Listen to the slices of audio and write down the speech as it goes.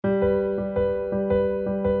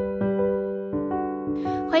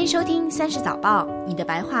欢迎收听30早报，你的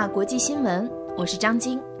白话国际新闻，我是张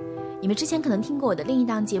晶。你们之前可能听过我的另一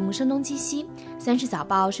档节目声东击西，30早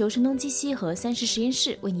报是由声东击西和30实验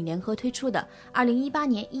室为你联合推出的，2018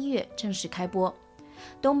年1月正式开播。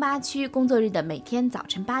东八区工作日的每天早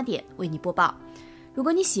晨8点为你播报。如果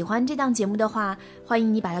你喜欢这档节目的话，欢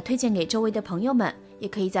迎你把它推荐给周围的朋友们，也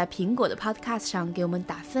可以在苹果的 Podcast 上给我们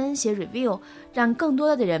打分写 review， 让更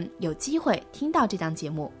多的人有机会听到这档节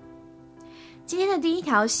目。今天的第一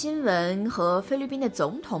条新闻和菲律宾的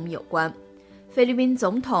总统有关。菲律宾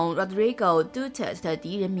总统 Rodrigo Duterte 的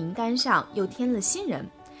敌人名单上又添了新人，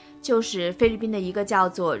就是菲律宾的一个叫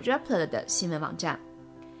做 Rappler 的新闻网站。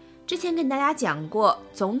之前跟大家讲过，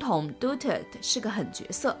总统 Duterte 是个狠角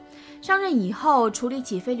色，上任以后处理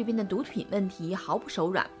起菲律宾的毒品问题毫不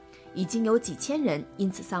手软，已经有几千人因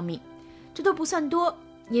此丧命。这都不算多，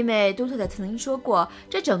因为 Duterte 曾经说过，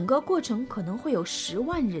这整个过程可能会有10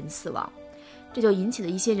万人死亡。这就引起了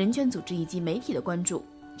一些人权组织以及媒体的关注，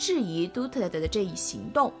质疑 Duterte 的这一行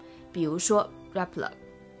动，比如说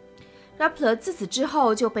Rappler 自此之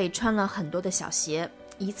后就被穿了很多的小鞋。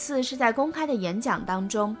一次是在公开的演讲当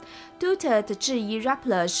中， Duterte 质疑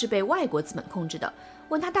Rappler 是被外国资本控制的，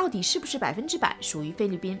问他到底是不是100%属于菲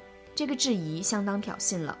律宾。这个质疑相当挑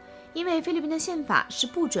衅了，因为菲律宾的宪法是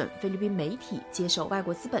不准菲律宾媒体接受外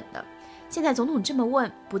国资本的。现在总统这么问，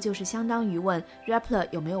不就是相当于问 Rappler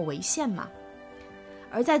有没有违宪吗？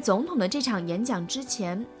而在总统的这场演讲之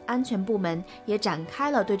前，安全部门也展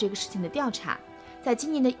开了对这个事情的调查。在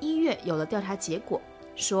今年的1月有了调查结果，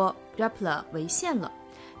说 Rappler 违宪了，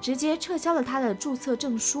直接撤销了他的注册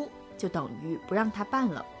证书，就等于不让他办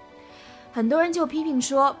了。很多人就批评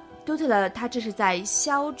说 Duterte 他这是在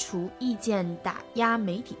消除意见，打压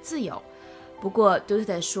媒体自由。不过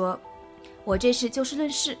Duterte 说，我这是就事论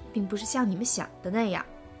事，并不是像你们想的那样。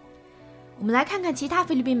我们来看看其他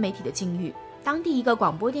菲律宾媒体的境遇。当地一个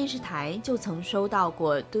广播电视台就曾收到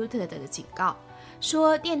过 Duterte 的警告，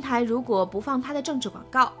说电台如果不放他的政治广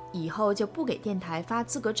告，以后就不给电台发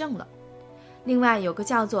资格证了。另外有个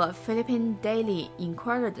叫做 Philippine Daily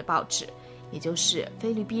Inquirer 的报纸，也就是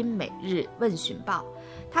菲律宾每日问询报，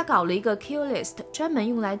他搞了一个 kill list， 专门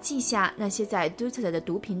用来记下那些在 Duterte 的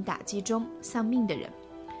毒品打击中丧命的人。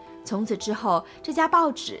从此之后，这家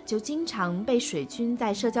报纸就经常被水军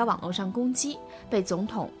在社交网络上攻击，被总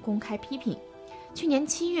统公开批评。去年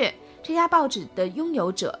7月，这家报纸的拥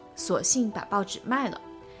有者索性把报纸卖了，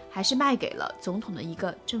还是卖给了总统的一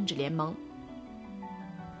个政治联盟。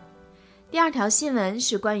第二条新闻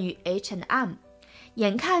是关于 H&M，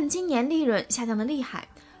 眼看今年利润下降的厉害，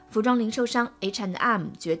服装零售商 H&M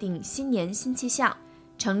决定新年新气象，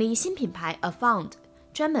成立新品牌 A Fund，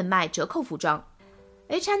 专门卖折扣服装。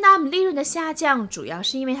H&M 利润的下降主要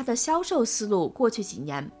是因为它的销售思路过去几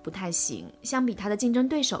年不太行，相比它的竞争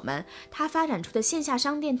对手们，它发展出的线下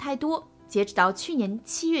商店太多。截止到去年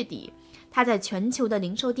7月底，它在全球的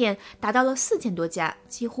零售店达到了4000多家，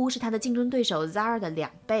几乎是它的竞争对手 Zara 的2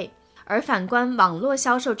倍。而反观网络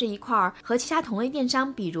销售这一块，和其他同类电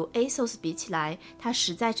商比如 ASOS 比起来，它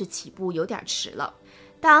实在是起步有点迟了。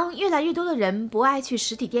当越来越多的人不爱去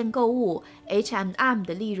实体店购物， H&M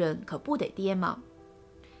的利润可不得跌吗？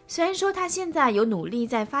虽然说他现在有努力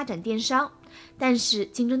在发展电商，但是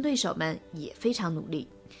竞争对手们也非常努力。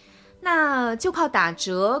那就靠打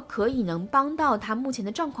折可以能帮到他目前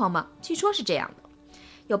的状况吗？据说是这样的。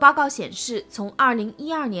有报告显示，从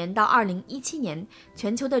2012年到2017年，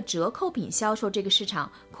全球的折扣品销售这个市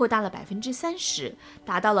场扩大了30%，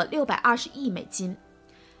达到了620亿美金。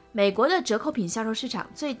美国的折扣品销售市场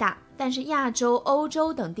最大，但是亚洲、欧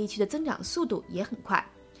洲等地区的增长速度也很快。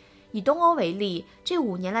以东欧为例，这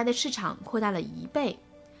5年来的市场扩大了1倍，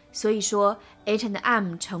所以说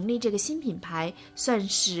H&M 成立这个新品牌，算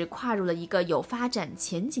是跨入了一个有发展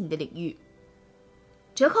前景的领域。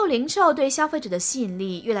折扣零售对消费者的吸引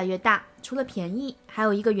力越来越大，除了便宜，还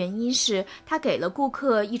有一个原因是它给了顾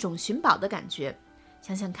客一种寻宝的感觉。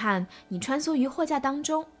想想看，你穿梭于货架当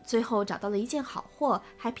中，最后找到了一件好货，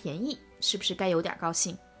还便宜，是不是该有点高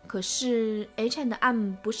兴？可是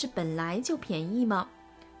H&M 不是本来就便宜吗？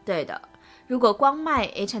对的，如果光卖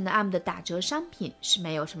H&M 的打折商品是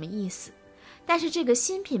没有什么意思，但是这个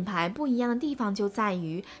新品牌不一样的地方就在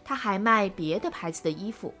于它还卖别的牌子的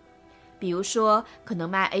衣服，比如说可能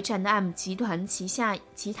卖 H&M 集团旗下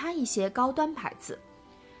其他一些高端牌子。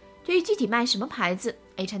对于具体卖什么牌子，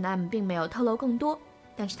 H&M 并没有透露更多，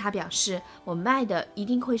但是他表示我们卖的一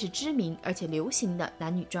定会是知名而且流行的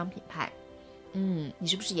男女装品牌。你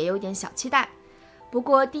是不是也有点小期待？不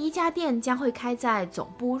过第一家店将会开在总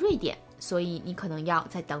部瑞典，所以你可能要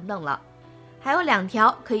再等等了。还有2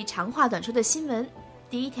条可以长话短说的新闻。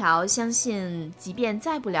第一条，相信即便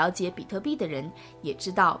再不了解比特币的人，也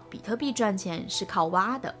知道比特币赚钱是靠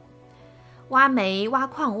挖的，挖煤、挖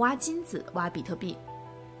矿、挖金子、挖比特币。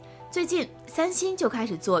最近三星就开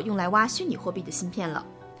始做用来挖虚拟货币的芯片了，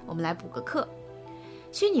我们来补个课。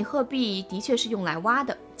虚拟货币的确是用来挖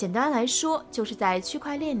的，简单来说就是在区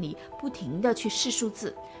块链里不停地去试数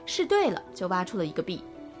字，试对了就挖出了一个币。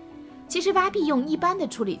其实挖币用一般的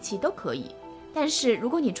处理器都可以，但是如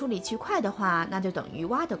果你处理器快的话，那就等于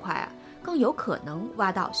挖得快啊，更有可能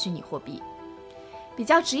挖到虚拟货币。比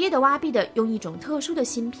较职业的挖币的用一种特殊的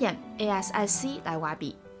芯片 ASIC 来挖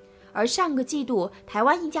币，而上个季度台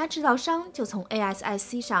湾一家制造商就从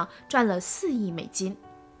ASIC 上赚了4亿美金。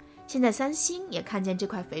现在三星也看见这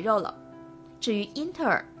块肥肉了，至于英特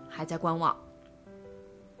尔还在观望。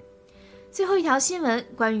最后一条新闻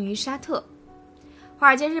关于沙特，华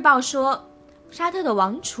尔街日报说，沙特的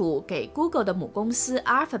王储给 Google 的母公司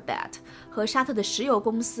Alphabet 和沙特的石油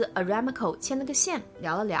公司 Aramco 牵了个线，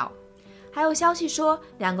聊了聊。还有消息说，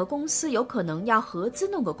两个公司有可能要合资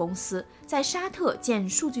弄个公司，在沙特建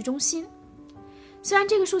数据中心。虽然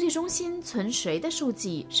这个数据中心存谁的数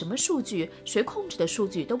据、什么数据、谁控制的数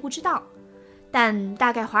据都不知道，但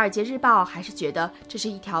大概华尔街日报还是觉得这是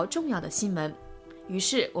一条重要的新闻，于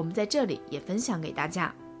是我们在这里也分享给大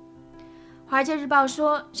家。华尔街日报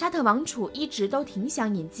说，沙特王储一直都挺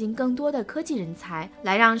想引进更多的科技人才，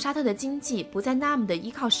来让沙特的经济不再那么的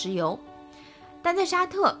依靠石油。但在沙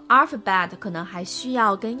特 Alphabet 可能还需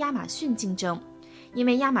要跟亚马逊竞争，因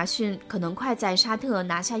为亚马逊可能快在沙特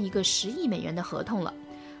拿下一个10亿美元的合同了，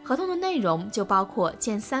合同的内容就包括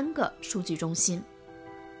建3个数据中心。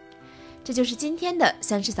这就是今天的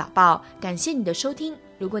30早报，感谢你的收听。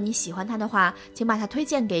如果你喜欢它的话，请把它推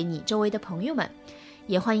荐给你周围的朋友们，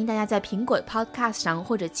也欢迎大家在苹果 Podcast 上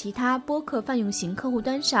或者其他播客泛用型客户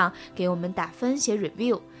端上给我们打分写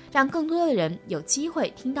review， 让更多的人有机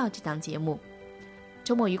会听到这档节目。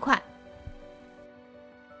周末愉快。